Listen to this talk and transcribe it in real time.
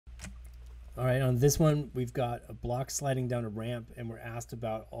All right, on this one, we've got a block sliding down a ramp, and we're asked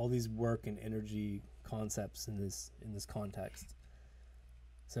about all these work and energy concepts in this context.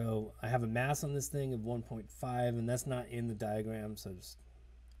 So I have a mass on this thing of 1.5, and that's not in the diagram, so just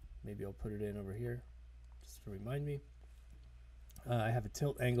maybe I'll put it in over here just to remind me. I have a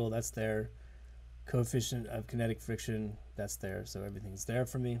tilt angle, that's there. Coefficient of kinetic friction, that's there, so everything's there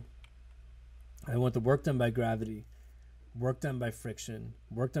for me. I want the work done by gravity, work done by friction,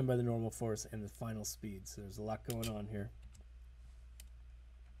 work done by the normal force, and the final speed. So there's a lot going on here.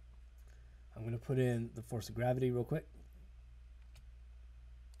 I'm going to put in the force of gravity real quick.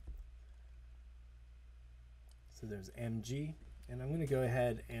 So there's mg, and I'm going to go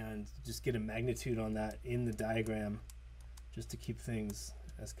ahead and just get a magnitude on that in the diagram just to keep things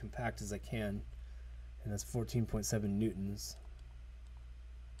as compact as I can. And that's 14.7 newtons.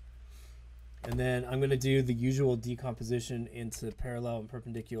 And then I'm going to do the usual decomposition into parallel and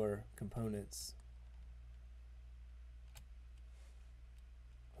perpendicular components.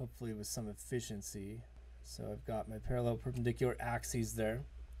 Hopefully with some efficiency. So I've got my parallel perpendicular axes there.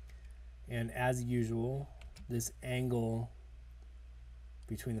 And as usual, this angle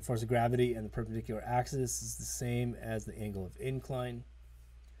between the force of gravity and the perpendicular axis is the same as the angle of incline.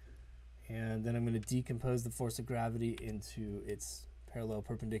 And then I'm going to decompose the force of gravity into its parallel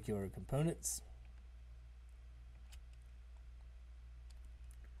perpendicular components.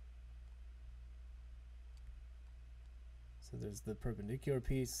 So there's the perpendicular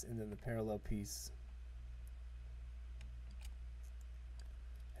piece and then the parallel piece.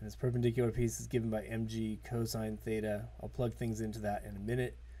 And this perpendicular piece is given by mg cosine theta. I'll plug things into that in a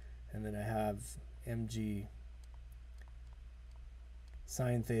minute. And then I have mg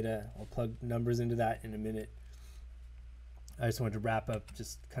sine theta. I'll plug numbers into that in a minute. I just wanted to wrap up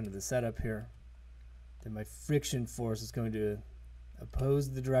just kind of the setup here. Then my friction force is going to oppose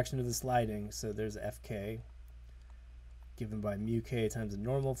the direction of the sliding. So there's Fk given by mu k times the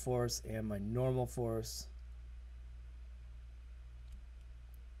normal force, and my normal force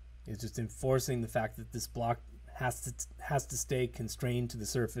is just enforcing the fact that this block has to stay constrained to the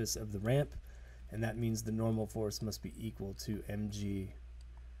surface of the ramp, and that means the normal force must be equal to mg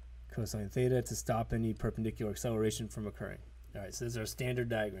cosine theta to stop any perpendicular acceleration from occurring. All right, so this is our standard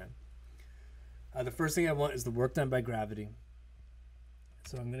diagram. The first thing I want is the work done by gravity.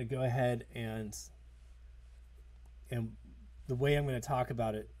 So I'm going to go ahead and the way I'm going to talk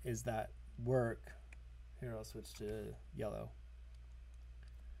about it is that work, here I'll switch to yellow.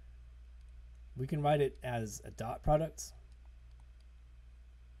 We can write it as a dot product.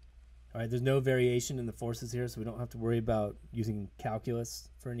 All right, there's no variation in the forces here, so we don't have to worry about using calculus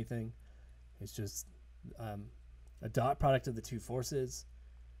for anything. It's just a dot product of the two forces.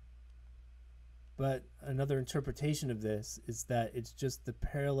 But another interpretation of this is that it's just the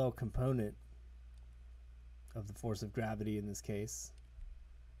parallel component of the force of gravity in this case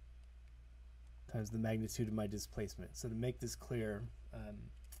times the magnitude of my displacement. So to make this clear, I'm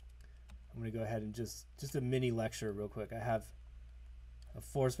going to go ahead and just a mini lecture real quick. I have a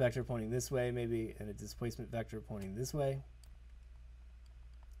force vector pointing this way maybe, and a displacement vector pointing this way,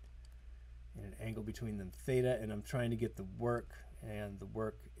 and an angle between them theta, and I'm trying to get the work, and the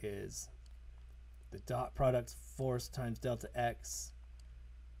work is the dot product force times delta x,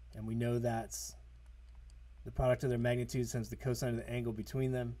 and we know that's the product of their magnitudes times the cosine of the angle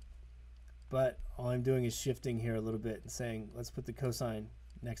between them. But all I'm doing is shifting here a little bit and saying let's put the cosine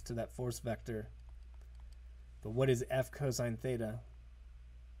next to that force vector. But what is f cosine theta?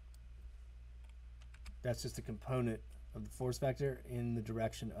 That's just a component of the force vector in the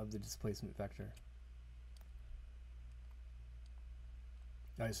direction of the displacement vector.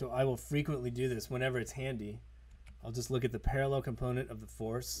 All right, so I will frequently do this whenever it's handy. I'll just look at the parallel component of the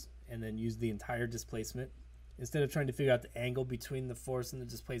force and then use the entire displacement instead of trying to figure out the angle between the force and the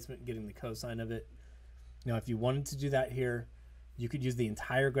displacement and getting the cosine of it. Now, if you wanted to do that here, you could use the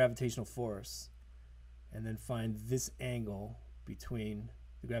entire gravitational force and then find this angle between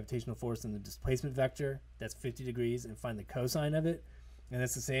the gravitational force and the displacement vector. That's 50 degrees, and find the cosine of it. And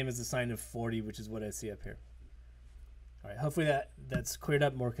that's the same as the sine of 40, which is what I see up here. All right, hopefully that's cleared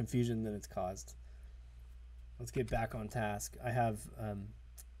up more confusion than it's caused. Let's get back on task. I have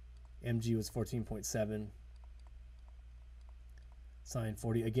mg was 14.7. Sine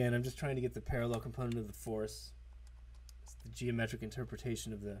 40. Again, I'm just trying to get the parallel component of the force. It's the geometric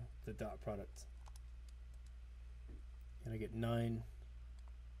interpretation of the dot product. And I get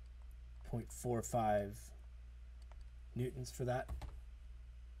 9.45 newtons for that.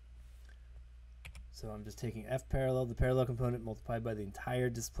 So I'm just taking F parallel, the parallel component, multiplied by the entire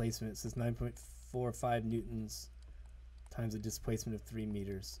displacement. So it's 9.45 newtons times a displacement of 3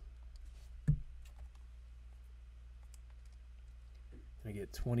 meters. I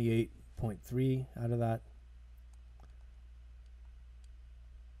get 28.3 out of that.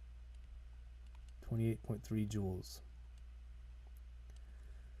 28.3 joules.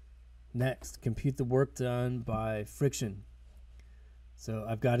 Next, compute the work done by friction. So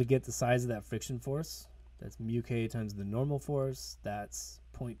I've got to get the size of that friction force. That's mu k times the normal force. That's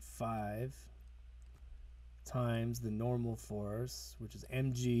 0.5 times the normal force, which is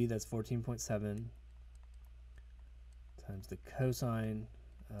mg, that's 14.7, times the cosine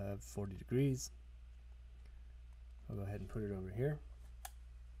of 40 degrees. I'll go ahead and put it over here.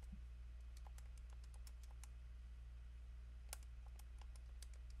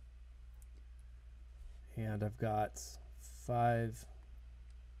 And I've got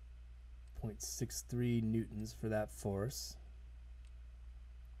 5.63 newtons for that force.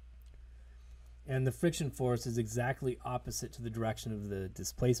 And the friction force is exactly opposite to the direction of the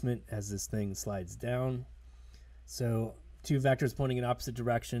displacement as this thing slides down. So two vectors pointing in opposite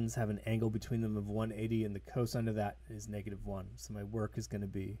directions have an angle between them of 180, and the cosine of that is -1. So my work is going to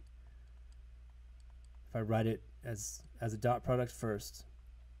be, if I write it as a dot product first,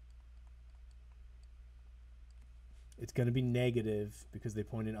 it's going to be negative because they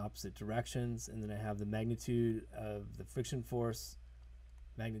point in opposite directions, and then I have the magnitude of the friction force,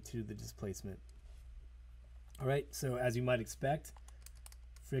 magnitude of the displacement. All right, so as you might expect,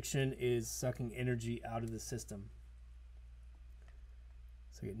 friction is sucking energy out of the system.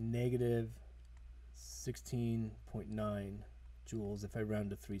 So I get negative 16.9 joules if I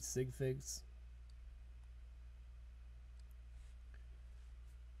round to 3 sig figs.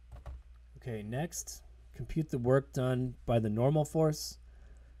 Okay, next, compute the work done by the normal force.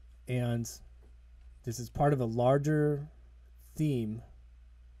 And this is part of a larger theme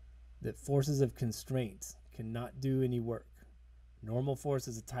that forces of constraint cannot do any work. Normal force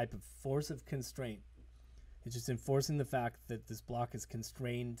is a type of force of constraint. It's just enforcing the fact that this block is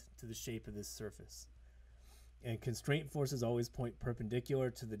constrained to the shape of this surface. And constraint forces always point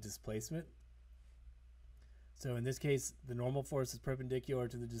perpendicular to the displacement. So in this case, the normal force is perpendicular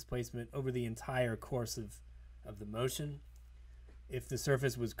to the displacement over the entire course of the motion. If the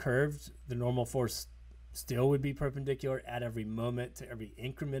surface was curved, the normal force still would be perpendicular at every moment to every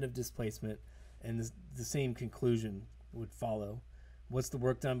increment of displacement, and the same conclusion would follow. What's the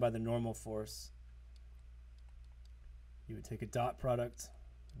work done by the normal force? You would take a dot product,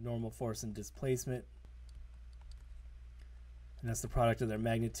 normal force and displacement, and that's the product of their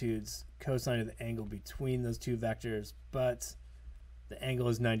magnitudes, cosine of the angle between those two vectors, but the angle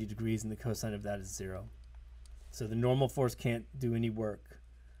is 90 degrees and the cosine of that is 0. So the normal force can't do any work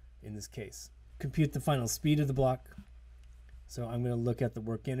in this case. Compute the final speed of the block. So I'm going to look at the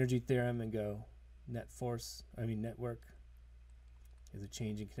work energy theorem and go net work is a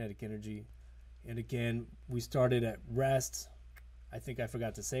change in kinetic energy. And again, we started at rest. I think I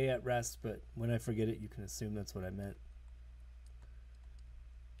forgot to say at rest, but when I forget it, you can assume that's what I meant.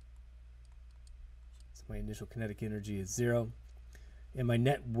 So my initial kinetic energy is 0. And my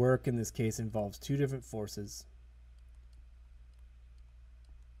net work in this case involves two different forces.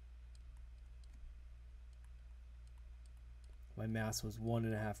 My mass was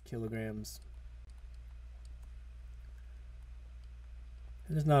 1.5 kilograms.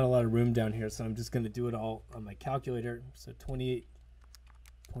 And there's not a lot of room down here, so I'm just going to do it all on my calculator. So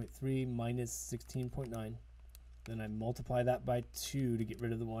 28.3 minus 16.9. Then I multiply that by 2 to get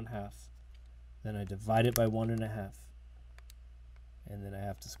rid of the 1/2. Then I divide it by 1.5. And then I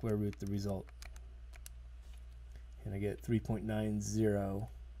have to square root the result. And I get 3.90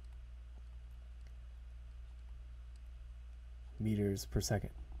 meters per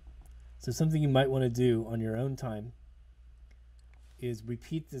second. So something you might want to do on your own time is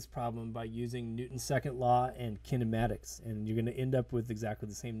repeat this problem by using Newton's second law and kinematics, and you're going to end up with exactly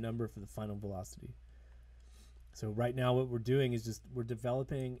the same number for the final velocity. So right now what we're doing is we're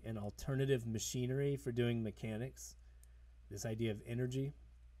developing an alternative machinery for doing mechanics. This idea of energy,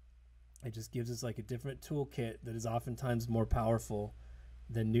 it just gives us like a different toolkit that is oftentimes more powerful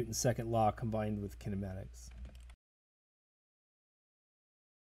than Newton's second law combined with kinematics.